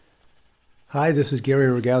Hi, this is Gary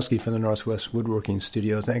Rogowski from the Northwest Woodworking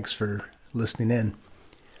Studio. Thanks for listening in.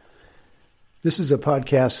 This is a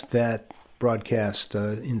podcast that broadcast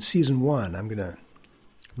in Season 1. I'm going to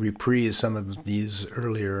reprise some of these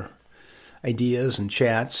earlier ideas and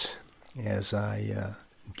chats as I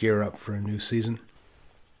gear up for a new season,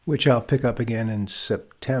 which I'll pick up again in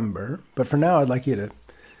September. But for now, I'd like you to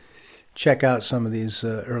check out some of these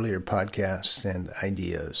earlier podcasts and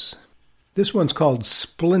ideas. This one's called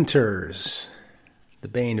Splinters, the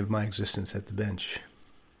bane of my existence at the bench,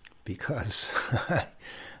 because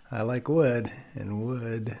I like wood, and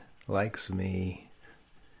wood likes me.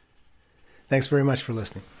 Thanks very much for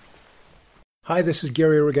listening. Hi, this is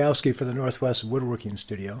Gary Rogowski for the Northwest Woodworking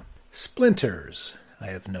Studio. Splinters, I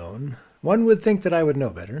have known. One would think that I would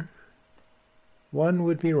know better. One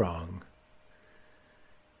would be wrong.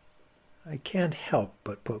 I can't help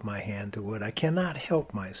but put my hand to wood. I cannot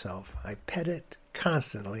help myself. I pet it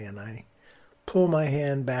constantly, and I pull my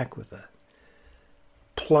hand back with a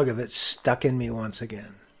plug of it stuck in me once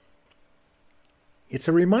again. It's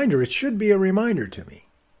a reminder. It should be a reminder to me.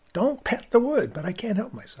 Don't pet the wood, but I can't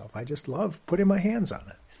help myself. I just love putting my hands on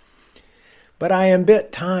it. But I am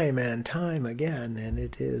bit time and time again, and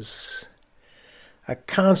it is a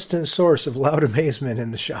constant source of loud amazement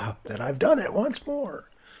in the shop that I've done it once more.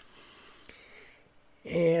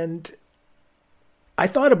 And I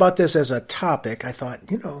thought about this as a topic. I thought,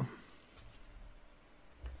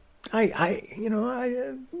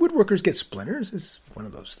 woodworkers get splinters. It's one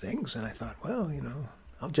of those things. And I thought,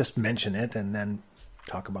 I'll just mention it and then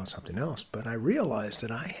talk about something else. But I realized that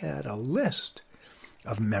I had a list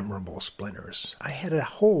of memorable splinters. I had a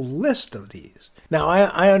whole list of these. Now,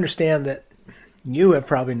 I understand that you have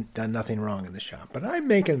probably done nothing wrong in the shop, but I'm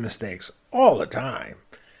making mistakes all the time.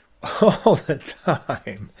 All the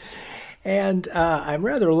time. And I'm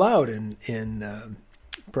rather loud in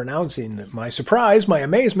pronouncing my surprise, my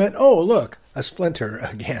amazement. Oh, look, a splinter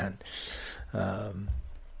again.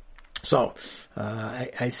 So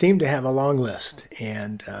I seem to have a long list.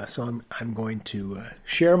 And so I'm going to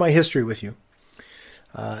share my history with you.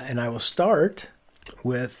 And I will start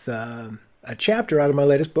with a chapter out of my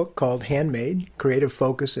latest book called Handmade, Creative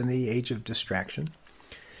Focus in the Age of Distraction.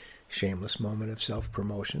 Shameless moment of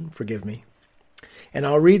self-promotion. Forgive me. And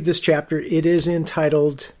I'll read this chapter. It is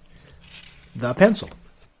entitled The Pencil.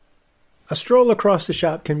 A stroll across the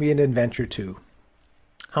shop can be an adventure too.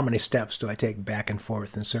 How many steps do I take back and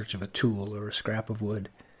forth in search of a tool or a scrap of wood?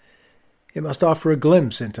 It must offer a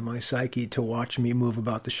glimpse into my psyche to watch me move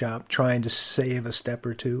about the shop, trying to save a step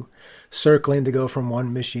or two, circling to go from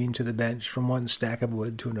one machine to the bench, from one stack of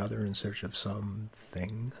wood to another in search of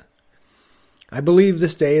something. I believe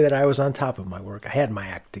this day that I was on top of my work. I had my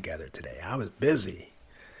act together today. I was busy,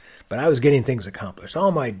 but I was getting things accomplished.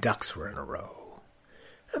 All my ducks were in a row.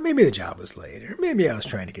 Maybe the job was late, or maybe I was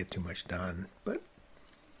trying to get too much done. But,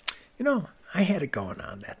 I had it going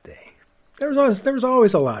on that day. There was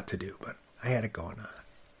always a lot to do, but I had it going on.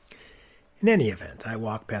 In any event, I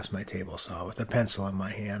walked past my table saw with a pencil in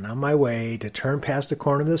my hand on my way to turn past the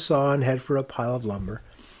corner of the saw and head for a pile of lumber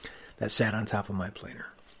that sat on top of my planer.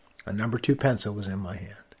 A number 2 pencil was in my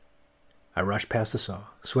hand. I rushed past the saw,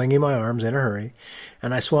 swinging my arms in a hurry,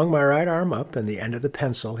 and I swung my right arm up, and the end of the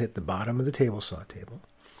pencil hit the bottom of the table saw table.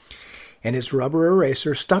 And its rubber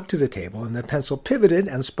eraser stuck to the table, and the pencil pivoted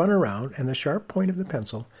and spun around, and the sharp point of the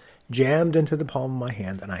pencil jammed into the palm of my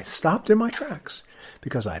hand, and I stopped in my tracks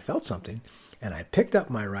because I felt something, and I picked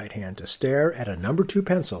up my right hand to stare at a number 2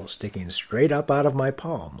 pencil sticking straight up out of my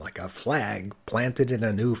palm like a flag planted in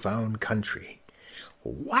a newfound country.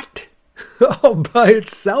 What? All by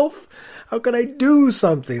itself? How could I do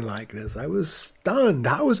something like this? I was stunned.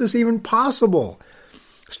 How was this even possible?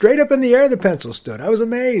 Straight up in the air the pencil stood. I was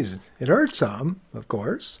amazed. It hurt some, of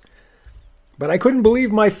course. But I couldn't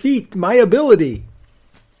believe my feat, my ability.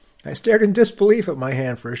 I stared in disbelief at my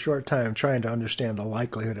hand for a short time, trying to understand the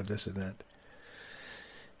likelihood of this event.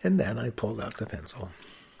 And then I pulled out the pencil.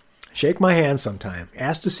 Shake my hand sometime.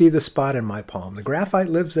 Ask to see the spot in my palm. The graphite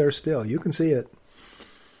lives there still. You can see it.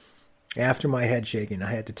 After my head shaking,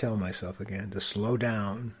 I had to tell myself again to slow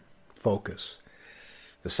down, focus.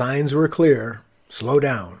 The signs were clear. Slow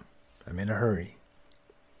down. I'm in a hurry.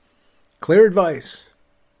 Clear advice.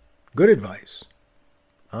 Good advice.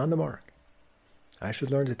 On the mark. I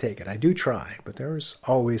should learn to take it. I do try, but there's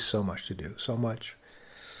always so much to do, so much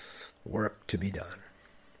work to be done.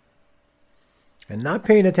 And not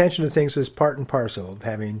paying attention to things is part and parcel of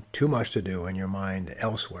having too much to do and your mind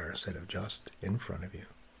elsewhere instead of just in front of you.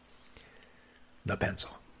 The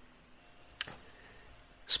pencil.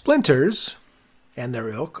 Splinters and their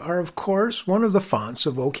ilk are, of course, one of the fonts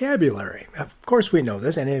of vocabulary. Of course, we know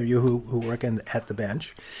this. Any of you who work at the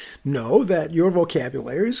bench know that your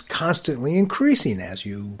vocabulary is constantly increasing as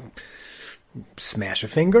you smash a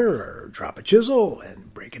finger or drop a chisel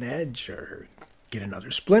and break an edge or get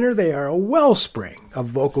another splinter. They are a wellspring of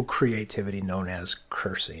vocal creativity known as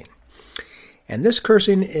cursing. And this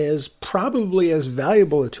cursing is probably as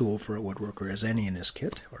valuable a tool for a woodworker as any in his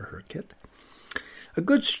kit or her kit. A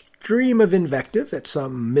good stream of invective at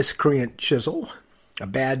some miscreant chisel, a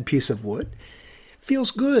bad piece of wood,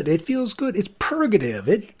 feels good. It feels good. It's purgative.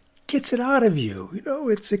 It gets it out of you. You know,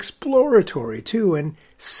 it's exploratory too and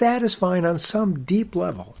satisfying on some deep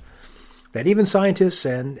level that even scientists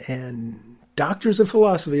and doctors of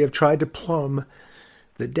philosophy have tried to plumb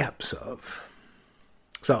the depths of.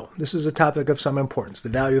 So, this is a topic of some importance. The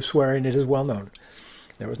value of swearing, it is well known.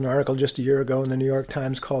 There was an article just a year ago in the New York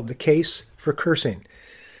Times called The Case for Cursing.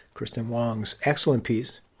 Kristen Wong's excellent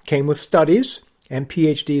piece came with studies and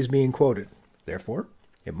PhDs being quoted. Therefore,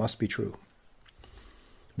 it must be true.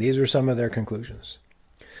 These are some of their conclusions.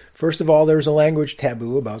 First of all, there's a language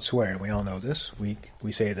taboo about swearing. We all know this. We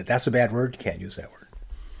say that that's a bad word. You can't use that word.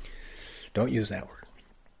 Don't use that word.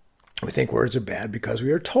 We think words are bad because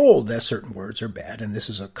we are told that certain words are bad, and this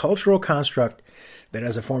is a cultural construct that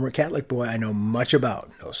as a former Catholic boy I know much about.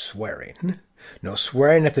 No swearing. No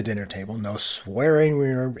swearing at the dinner table. No swearing when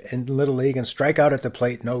you're in Little League and strike out at the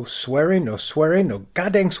plate. No swearing, no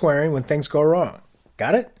goddamn swearing when things go wrong.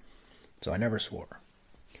 Got it? So I never swore.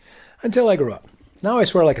 Until I grew up. Now I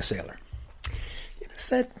swear like a sailor. It's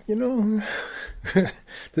that, the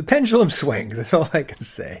pendulum swings. That's all I can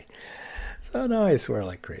say. So now I swear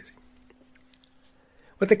like crazy.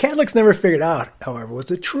 What the Catholics never figured out, however, was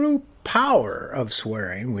the true power of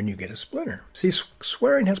swearing when you get a splinter. See,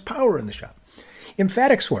 swearing has power in the shop.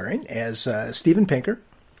 Emphatic swearing, as Steven Pinker,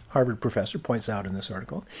 Harvard professor, points out in this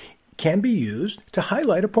article, can be used to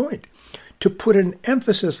highlight a point, to put an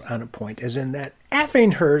emphasis on a point, as in that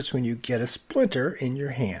effing hurts when you get a splinter in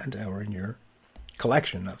your hand or in your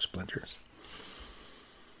collection of splinters.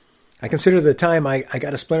 I consider the time I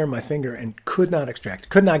got a splinter in my finger and could not extract it,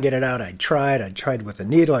 could not get it out. I tried with a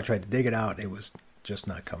needle, I tried to dig it out. It was just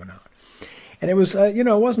not coming out. And it was, it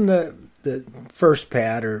wasn't the first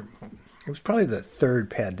pad, or it was probably the third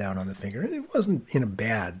pad down on the finger. And it wasn't in a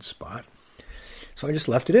bad spot. So I just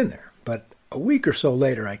left it in there. But a week or so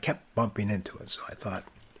later, I kept bumping into it. So I thought,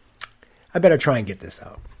 I better try and get this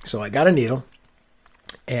out. So I got a needle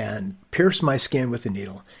and pierced my skin with the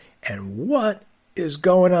needle. And what is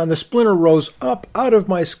going on? The splinter rose up out of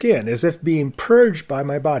my skin as if being purged by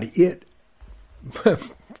my body. It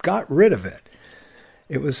got rid of it.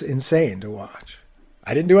 It was insane to watch.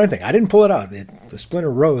 I didn't do anything. I didn't pull it out. The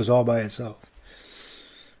splinter rose all by itself.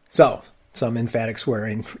 So, some emphatic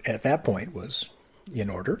swearing at that point was in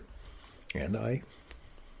order, and I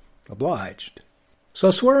obliged.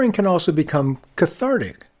 So swearing can also become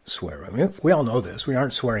cathartic swearing. I mean, we all know this. We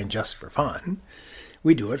aren't swearing just for fun.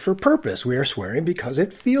 We do it for purpose. We are swearing because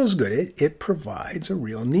it feels good. It provides a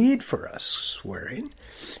real need for us. Swearing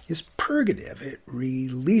is purgative. It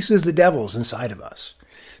releases the devils inside of us.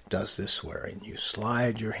 Does this swearing. You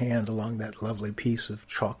slide your hand along that lovely piece of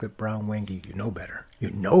chocolate brown wengi. You know better. You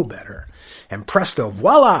know better. And presto,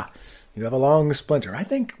 voila! You have a long splinter. I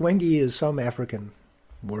think wengi is some African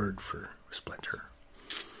word for splinter.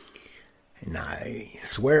 And I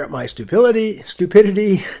swear at my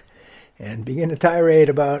stupidity, and begin to tirade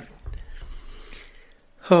about,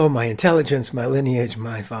 my intelligence, my lineage,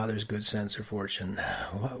 my father's good sense or fortune.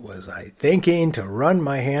 What was I thinking to run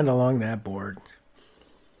my hand along that board?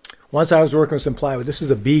 Once I was working with some plywood. This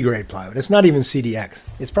is a B-grade plywood. It's not even CDX.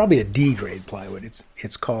 It's probably a D-grade plywood.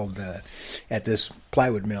 It's called, at this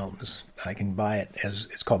plywood mill, I can buy it as,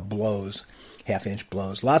 it's called blows, half-inch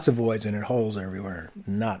blows. Lots of voids in it, holes everywhere,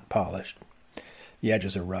 not polished. The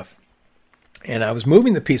edges are rough. And I was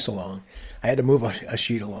moving the piece along. I had to move a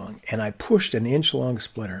sheet along, and I pushed an inch-long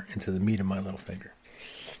splinter into the meat of my little finger.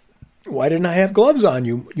 Why didn't I have gloves on,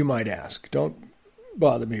 you might ask? Don't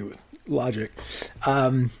bother me with logic.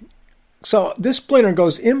 So this splinter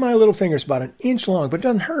goes in my little finger. It's about an inch long, but it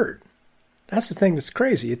doesn't hurt. That's the thing that's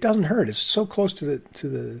crazy. It doesn't hurt. It's so close to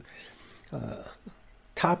the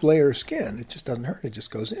top layer of skin. It just doesn't hurt. It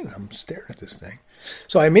just goes in. I'm staring at this thing.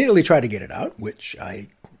 So I immediately try to get it out, which I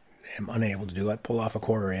am unable to do. I pull off a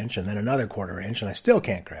 1/4 inch and then another 1/4 inch, and I still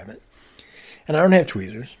can't grab it. And I don't have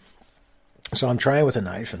tweezers. So I'm trying with a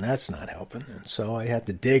knife, and that's not helping. And so I had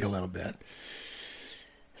to dig a little bit.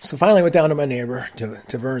 So finally I went down to my neighbor,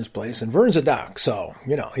 to Vern's place, and Vern's a doc, so,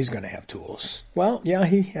 he's going to have tools. Well, yeah,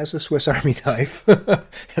 he has a Swiss Army knife, and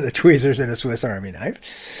the tweezers in a Swiss Army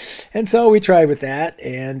knife. And so we tried with that,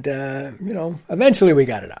 and, eventually we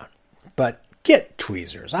got it out. But get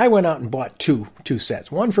tweezers. I went out and bought two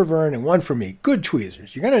sets, one for Vern and one for me. Good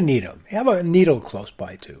tweezers. You're going to need them. Have a needle close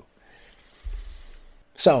by, too.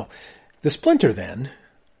 So the splinter, then,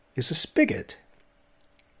 is a spigot.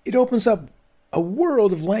 It opens up a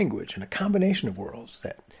world of language and a combination of worlds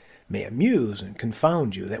that may amuse and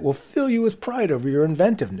confound you, that will fill you with pride over your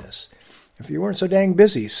inventiveness if you weren't so dang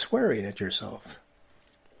busy swearing at yourself.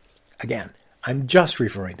 Again, I'm just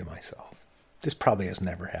referring to myself. This probably has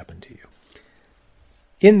never happened to you.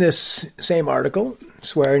 In this same article,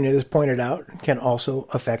 swearing, it is pointed out, can also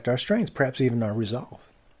affect our strength, perhaps even our resolve.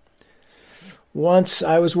 Once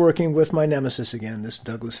I was working with my nemesis again, this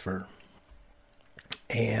Douglas fir,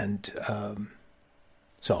 and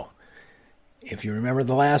so, if you remember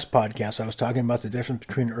the last podcast, I was talking about the difference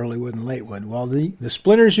between early wood and late wood. Well, the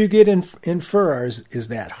splinters you get in fir is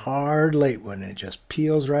that hard late wood, and it just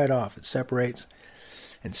peels right off. It separates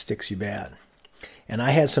and sticks you bad. And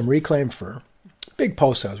I had some reclaimed fir. Big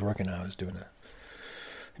post I was working on. I was doing a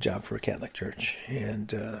job for a Catholic church.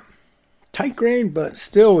 And tight grain, but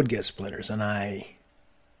still would get splinters. And I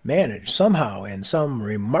managed somehow, in some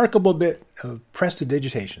remarkable bit of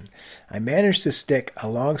prestidigitation, I managed to stick a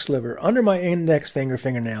long sliver under my index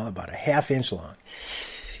fingernail about a ½ inch long.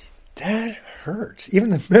 That hurts. Even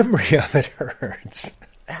the memory of it hurts.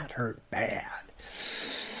 That hurt bad.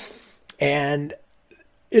 And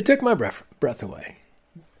it took my breath away.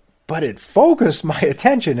 But it focused my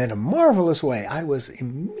attention in a marvelous way. I was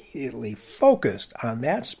immediately focused on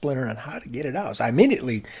that splinter and how to get it out. So I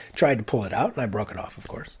immediately tried to pull it out, and I broke it off, of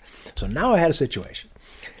course. So now I had a situation.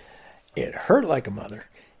 It hurt like a mother,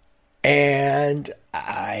 and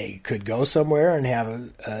I could go somewhere and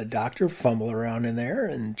have a doctor fumble around in there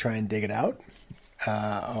and try and dig it out,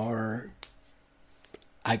 or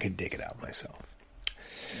I could dig it out myself.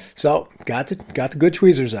 So got the good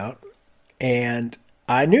tweezers out, and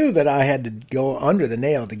I knew that I had to go under the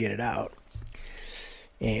nail to get it out.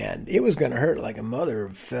 And it was going to hurt like a mother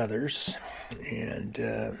of feathers.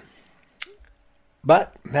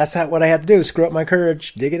 But that's not what I had to do. Screw up my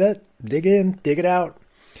courage. Dig it out.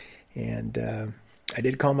 And I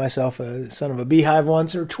did call myself a son of a beehive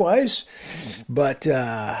once or twice. But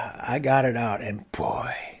I got it out. And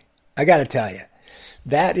boy, I got to tell you,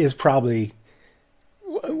 that is probably,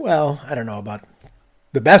 well, I don't know about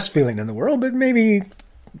the best feeling in the world, but maybe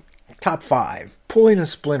top 5. Pulling a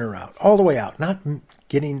splinter out, all the way out, not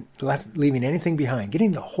leaving anything behind,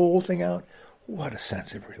 getting the whole thing out. What a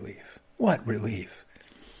sense of relief. What relief.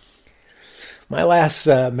 My last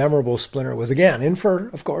memorable splinter was, again, in fir,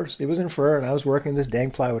 of course. It was in fir, and I was working this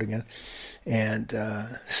dang plywood again, and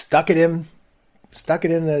stuck it in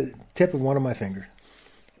the tip of one of my fingers,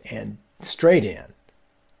 and straight in.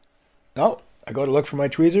 Oh, I go to look for my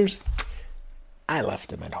tweezers. I left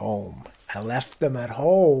them at home.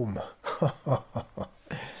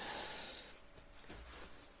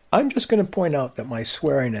 I'm just going to point out that my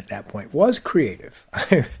swearing at that point was creative.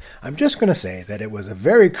 I'm just going to say that it was a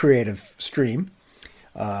very creative stream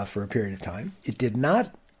for a period of time. It did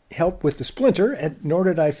not help with the splinter, and nor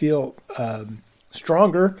did I feel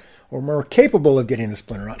stronger or more capable of getting the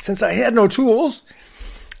splinter out, since I had no tools.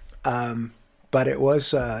 But it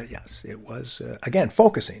was, again,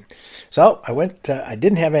 focusing. So I went, I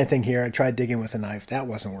didn't have anything here. I tried digging with a knife. That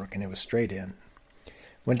wasn't working. It was straight in.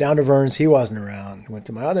 Went down to Vern's. He wasn't around. Went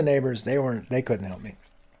to my other neighbors. They couldn't help me.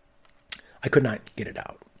 I could not get it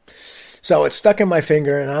out. So it's stuck in my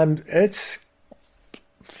finger, and it's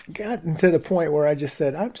gotten to the point where I just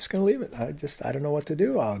said, I'm just going to leave it. I don't know what to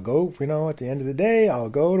do. I'll go, at the end of the day, I'll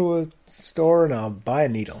go to a store and I'll buy a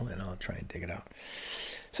needle and I'll try and dig it out.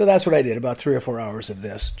 So that's what I did, about 3 or 4 hours of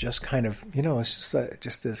this, just kind of, it's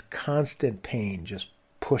just this constant pain just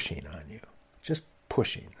pushing on you, just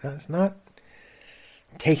pushing. It's not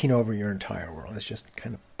taking over your entire world. It's just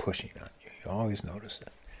kind of pushing on you. You always notice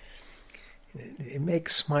it. It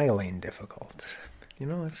makes smiling difficult.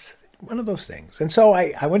 It's one of those things. And so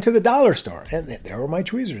I went to the dollar store, and there were my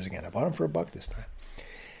tweezers again. I bought them for $1 this time.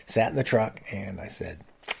 Sat in the truck, and I said,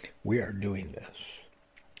 we are doing this.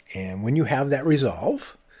 And when you have that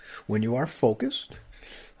resolve, when you are focused,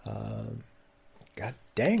 God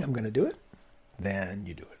dang, I'm going to do it, then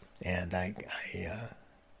you do it. And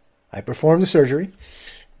I performed the surgery,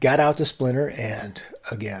 got out the splinter, and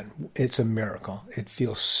again, it's a miracle. It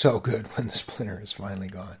feels so good when the splinter is finally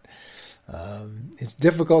gone. It's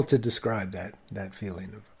difficult to describe that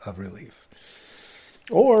feeling of relief.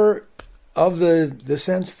 Or of the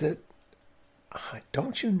sense that,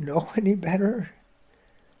 don't you know any better?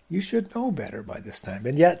 You should know better by this time.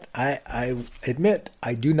 And yet, I admit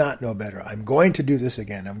I do not know better. I'm going to do this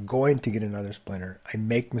again. I'm going to get another splinter. I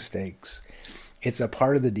make mistakes. It's a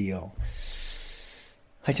part of the deal.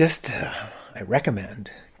 I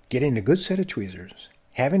recommend getting a good set of tweezers,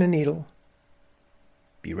 having a needle,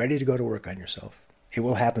 be ready to go to work on yourself. It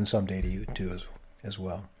will happen someday to you too as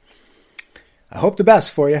well. I hope the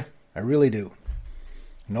best for you. I really do.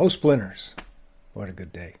 No splinters. What a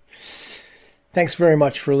good day. Thanks very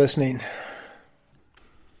much for listening.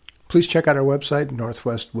 Please check out our website,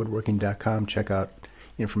 northwestwoodworking.com. Check out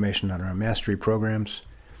information on our mastery programs,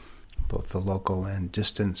 both the local and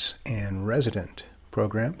distance and resident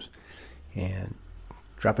programs. And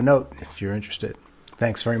drop a note if you're interested.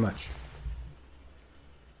 Thanks very much.